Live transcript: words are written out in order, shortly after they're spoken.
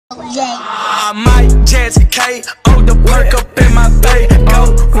I might just KO the perk up in my bay.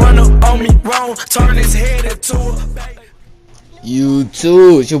 Go run up on me wrong, turn his head into a bay. You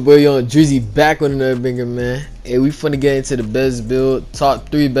too, it's your boy Young Drizzy back with another banger, man. Hey, we finna get into the best build, top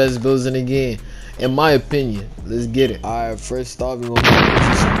 3 best builds in the game, in my opinion. Let's get it. Alright, first off, we're gonna go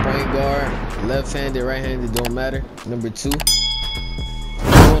position point guard, left-handed, right-handed, don't matter. Number 2,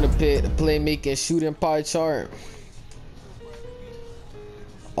 we're gonna pick the playmaking shooting pie chart,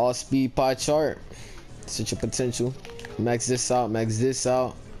 all speed pie chart, set your potential, max this out, max this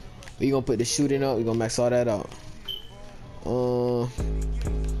out. We're gonna put the shooting up, we're gonna max all that out.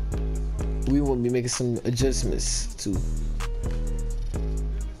 We will be making some adjustments too.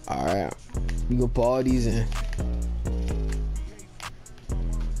 Alright, we gonna put all these in.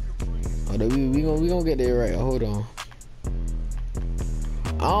 Hold on, we gonna get there right. Hold on.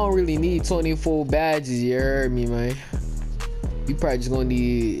 I don't really need 24 badges, you heard me, man. You probably just gonna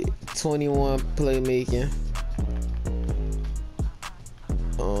need 21 playmaking.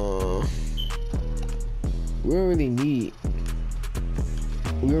 We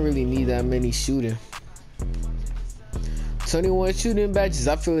don't really need that many shooting. 21 shooting badges,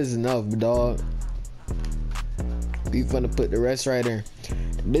 I feel is enough, dog. We finna put the rest right there.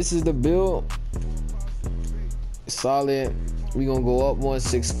 This is the build. Solid. We gonna go up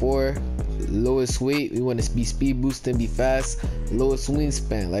 164. Lowest weight, we want to be speed boosting, be fast. Lowest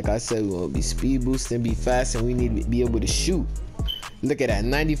wingspan, like I said, we want to be speed boosting, be fast, and we need to be able to shoot. Look at that,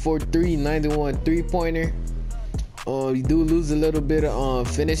 94 3, 91 3-pointer. You do lose a little bit of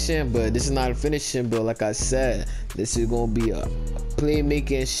finishing, but this is not a finishing build. Like I said, this is gonna be a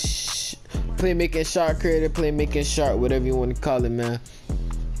playmaking shot creator, playmaking shot, whatever you want to call it, man.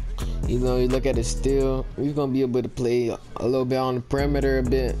 You know, you look at it still, you're gonna be able to play a little bit on the perimeter a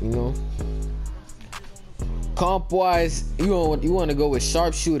bit, you know. Comp wise, you want to go with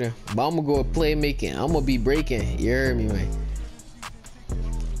sharpshooter, but I'm gonna go with playmaking. I'm gonna be breaking. You heard me, man.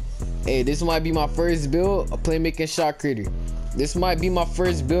 Hey, this might be my first build, a playmaking shot creator. This might be my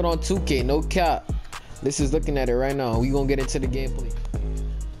first build on 2K, no cap. This is looking at it right now. We gonna get into the gameplay.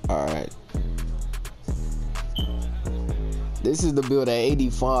 All right. This is the build at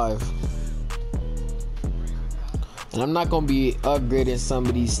 85. And I'm not gonna be upgrading some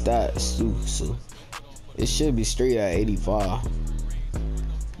of these stats too, so it should be straight at 85.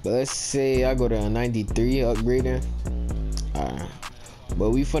 But let's say I go to a 93 upgrading. Alright.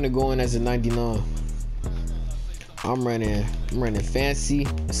 But we finna go in as a 99. I'm running fancy,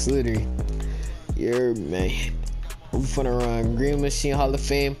 slithery. Yeah, man. We finna run Green Machine Hall of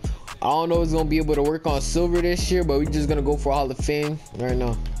Fame. I don't know if it's gonna be able to work on silver this year, but we just gonna go for Hall of Fame right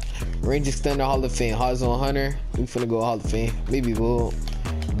now. Range Extender Hall of Fame, Horizon Hunter. We finna go Hall of Fame. Maybe we'll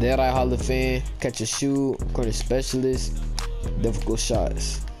Deadeye Hall of Fame, Catch a Shoot, Corner Specialist, Difficult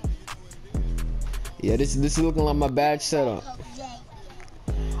Shots. Yeah, this is looking like my badge setup.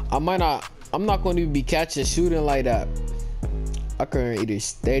 I'm not gonna even be catching shooting like that. I can either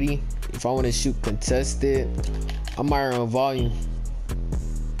steady. If I want to shoot contested, I might run volume.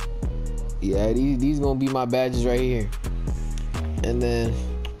 Yeah, these gonna be my badges right here. And then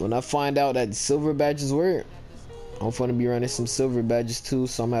when I find out that the silver badges work, I'm gonna be running some silver badges too,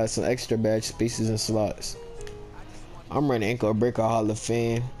 so I'm gonna have some extra badge spaces and slots. I'm running Ankle Breaker Hall of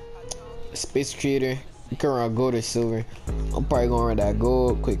Fame, Space Creator. You can run gold or silver. I'm probably gonna run that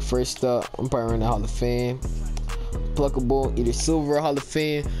gold. Quick first up. I'm probably running Hall of Fame. Pluckable, either silver or Hall of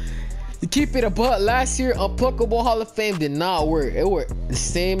Fame. To keep it a butt, last year Unpluckable Hall of Fame did not work. It worked the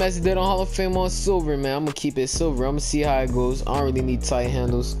same as it did on Hall of Fame on silver, man. I'm gonna keep it silver. I'm gonna see how it goes. I don't really need tight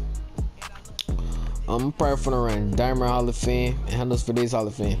handles. I'm probably gonna run Diamond Hall of Fame and handles for days Hall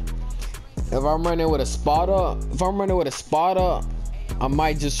of Fame. If I'm running with a spot up, I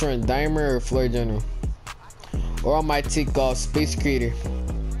might just run Diamond or Floor General. Or I might take off Space Creator.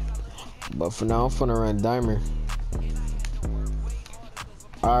 But for now, I'm gonna run Diamond.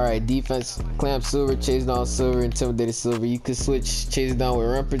 Alright, defense, clamp silver, chase down silver, intimidated silver. You can switch chase down with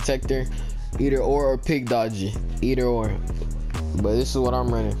run protector, either or pick dodgy, either or. But this is what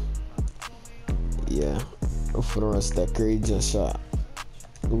I'm running. Yeah, I'm gonna run that courageous shot.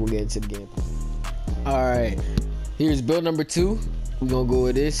 We'll get into the game. Alright, here's build number 2. We're gonna go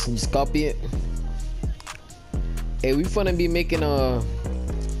with this and just copy it. Hey, we finna be making a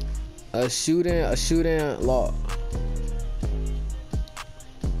shooting lock.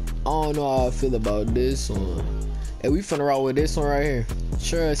 I don't know how I feel about this one. Hey, we finna roll with this one right here.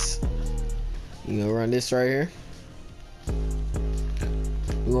 Trust. You gonna run this right here.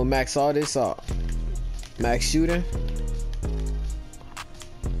 We gonna max all this out. Max shooting.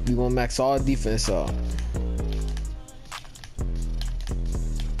 We gonna max all defense out.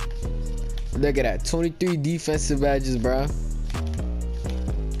 Look at that, 23 defensive badges, bro.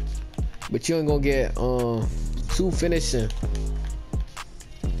 But you ain't gonna get 2 finishing.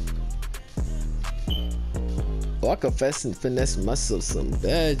 Oh, I could finesse myself some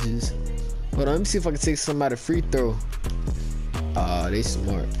badges. Hold on, let me see if I can take some out of free throw. Ah, they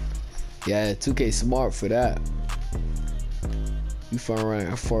smart. Yeah, 2K smart for that. You fun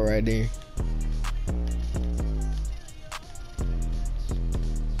running 4 right there.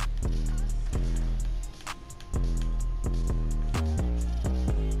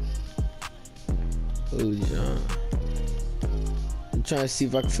 Oh, John. I'm trying to see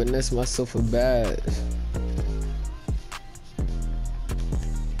if I can finesse myself a badge.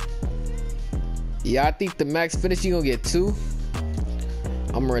 Yeah, I think the max finish you gonna get 2.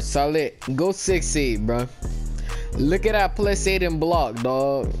 I'm gonna solid. Go 6'8", bro. Look at that +8 in block,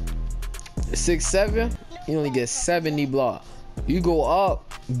 dog. 6'7", you only get 70 block. You go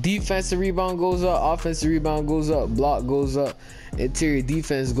up, defensive rebound goes up, offensive rebound goes up, block goes up, interior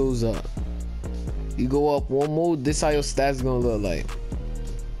defense goes up. You go up one more, this how your stats gonna look like.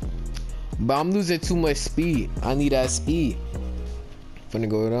 But I'm losing too much speed. I need that speed. Finna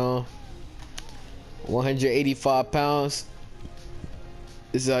go down. 185 pounds.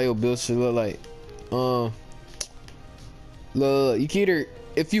 This is how your build should look like. Look, you can either,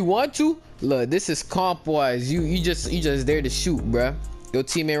 if you want to, look, this is comp wise. You just there to shoot, bruh. Your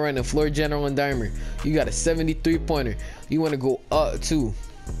teammate running floor general and dimer. You got a 73 pointer. You want to go up too.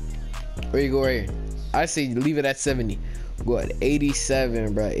 Where you go right here? I say leave it at 70. Go at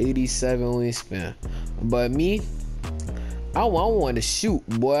 87, bruh. 87 wingspan. But me, I want to shoot,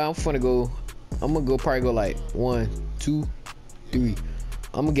 boy. I'm gonna go probably go like 1, 2, 3.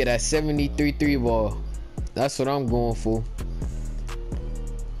 I'm gonna get that 73 3 ball. That's what I'm going for.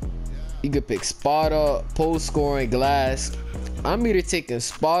 You could pick spot up, post scoring, glass. I'm either taking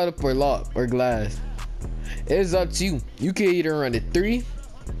spot up or lock or glass. It's up to you. You can either run the 3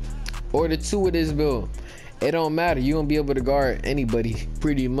 or the 2 with this build. It don't matter. You gonna be able to guard anybody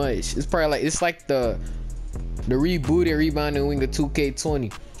pretty much. It's probably like the rebooted rebounding wing of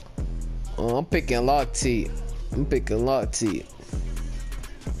 2K20. I'm picking lock T. I'm picking lock T.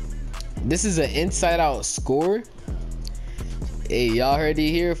 This is an inside out score. Hey, y'all heard it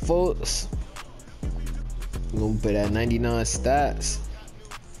here, folks. I'm gonna put that 99 stats.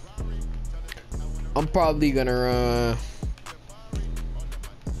 I'm probably gonna run.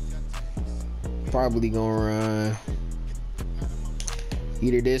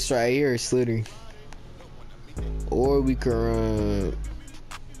 Either this right here or Slittery. Or we could run.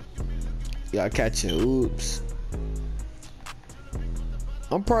 Y'all catching oops.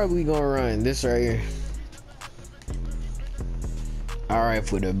 I'm probably gonna run this right here. Alright,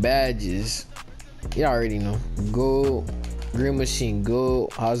 for the badges, you already know. Gold, Green Machine,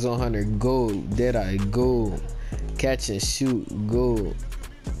 gold, House on Hunter, gold, Deadeye, gold, Catch and Shoot, gold.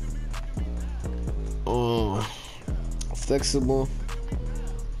 Flexible.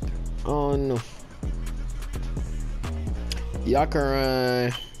 I don't know. Y'all can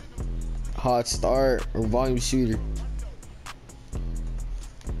run Hot Start or Volume Shooter.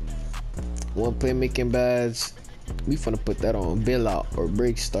 One playmaking badge. We finna put that on bailout or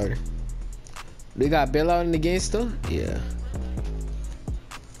break starter. They got bailout in the game still? Yeah.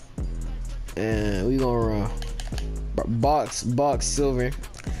 And we gonna run box silver.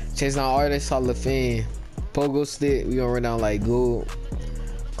 Chase down artist Hall of Fame. Pogo stick. We gonna run down like gold.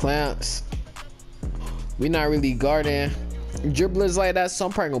 Clamps. We not really guarding dribblers like that, so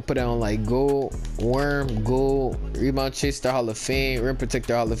I'm probably gonna put it on like gold, worm, gold, rebound chaser Hall of Fame, rim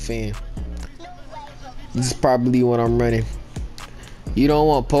protector Hall of Fame. This is probably what I'm running. You don't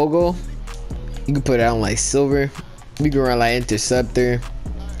want pogo? You can put it on like silver. We can run like interceptor.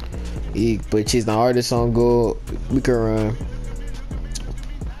 You can put chase the artist on gold. We can run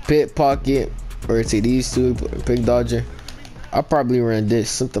pit pocket or take these two, pick dodger. I'll probably run this,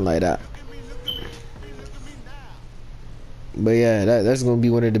 something like that. But yeah, that's gonna be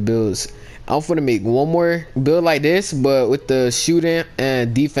one of the builds. I'm gonna make one more build like this, but with the shooting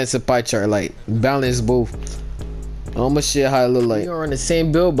and defensive pie chart, like balance both. I'm gonna show you how it look like. We're on the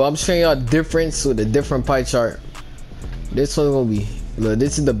same build, but I'm showing y'all difference with a different pie chart. This one's gonna be, look,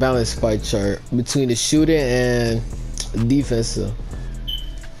 this is the balance pie chart between the shooting and defensive.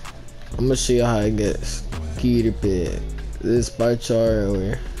 I'm gonna show you how it gets. Key to pick this pie chart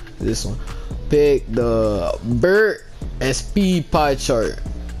or this one. Pick the vert and speed pie chart.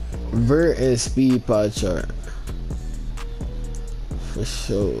 Vert and speed pie chart. For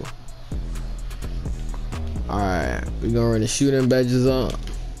sure. Alright, we're gonna run the shooting badges up.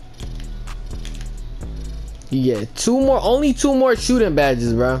 You get only two more shooting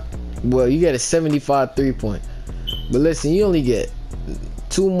badges, bro. Well, you get a 75 3-point. But listen, you only get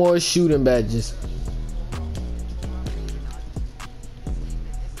 2 more shooting badges.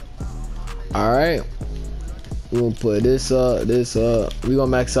 Alright. We're gonna put this up, we gonna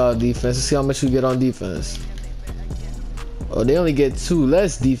max out defense. Let's see how much we get on defense. Oh, they only get 2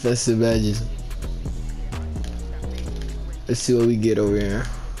 less defensive badges. Let's see what we get over here.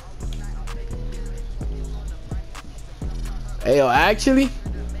 Hey, yo, actually,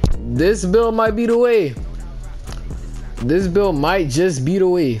 this build might be the wave. This build might just be the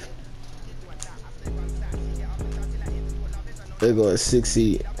wave. There go a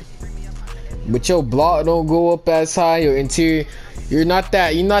 6-8. But your block don't go up as high. Your interior, you're not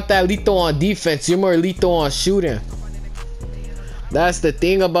that lethal on defense. You're more lethal on shooting. That's the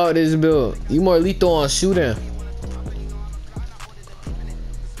thing about this build. You're more lethal on shooting.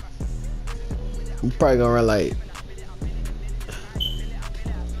 You probably gonna run like.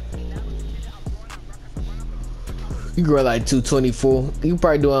 You can run like 224. You can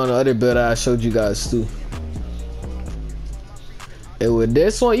probably do it on the other build that I showed you guys too. And with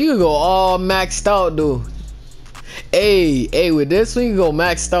this one, you can go all maxed out, dude. Hey, with this one, you can go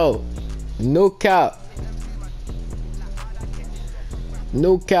maxed out. No cap.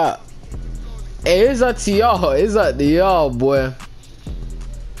 No cap. Hey, it's up to y'all. It's up to y'all, boy.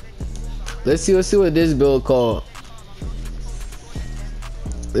 Let's see what this build called.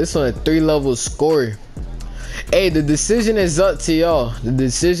 This one, 3-level score. Hey, the decision is up to y'all. The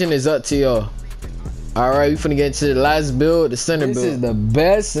decision is up to y'all. Alright, we finna get into the last build, the center build. This is the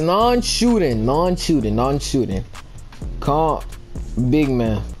best non-shooting. Comp, big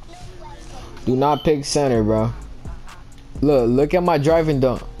man. Do not pick center, bro. Look at my driving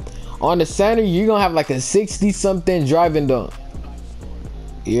dunk. On the center, you're gonna have like a 60-something driving dunk.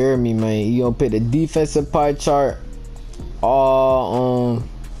 You hear me, man? You gonna pick the defensive pie chart. All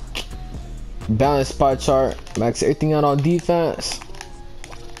balanced pie chart. Max everything out on defense.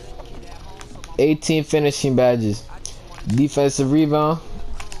 18 finishing badges. Defensive rebound,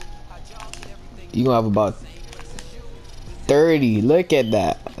 you gonna have about 30. Look at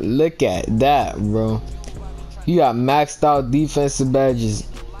that. Look at that, bro. You got maxed out defensive badges.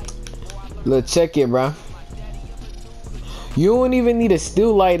 Look, check it, bro. You don't even need a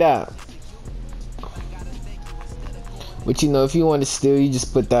steal like that. But you know, if you want to steal, you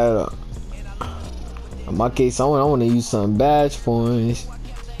just put that up. In my case, I want to use some badge points.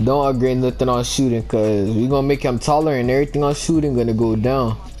 Don't upgrade nothing on shooting, cause we gonna make him taller and everything on shooting gonna go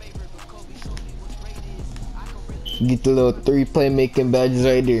down. Get the little 3 playmaking badges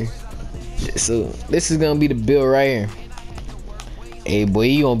right there. So this is gonna be the build right here. Hey boy,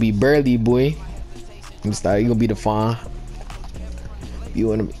 you gonna be burly, boy. You gonna be the fine.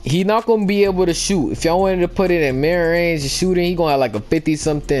 He not gonna be able to shoot. If y'all wanted to put it in mid range shooting, he gonna have like a 50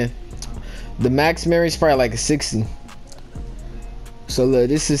 something. The max mid range is probably like a 60. So look,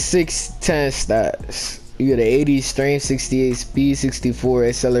 this is 610 stats. You get an 80 strength, 68 speed, 64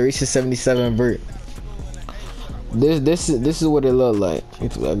 acceleration, 77 vert. This is what it look like.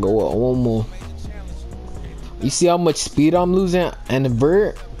 If I go up one more, you see how much speed I'm losing, and the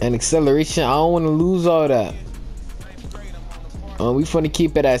vert and acceleration. I don't want to lose all that. We finna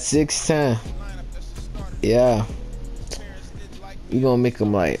keep it at 610. Yeah, we gonna make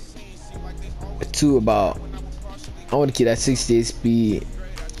them like about. I want to keep that 68 speed.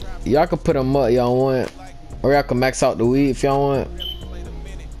 Y'all can put them up, y'all want, or y'all can max out the weed if y'all want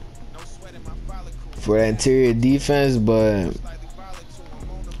for the interior defense. But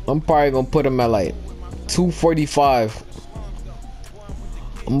I'm probably gonna put them at like 245.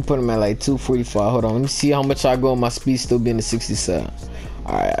 I'm gonna put them at like 245. Hold on, let me see how much I go on my speed still being the 67.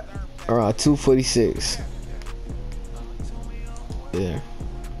 All right, around 246. Yeah,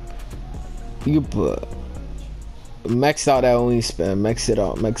 you can put. Max out that wingspan. Max it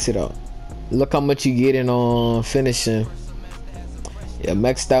out. Look how much you getting on finishing. Yeah,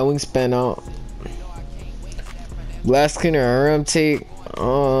 max that wingspan out. Glass cleaner and rim tape.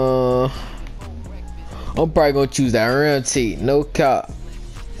 I'm probably gonna choose that rim tape. No cap.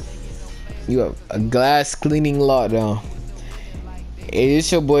 You have a glass cleaning lockdown. Hey,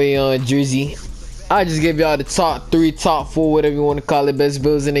 it's your boy Jersey. I just gave y'all the top 3, top 4, whatever you want to call it, best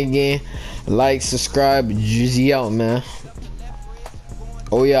builds in the game. Like, subscribe, Jersey out, man.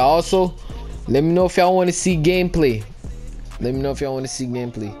 Oh yeah, also let me know if y'all want to see gameplay.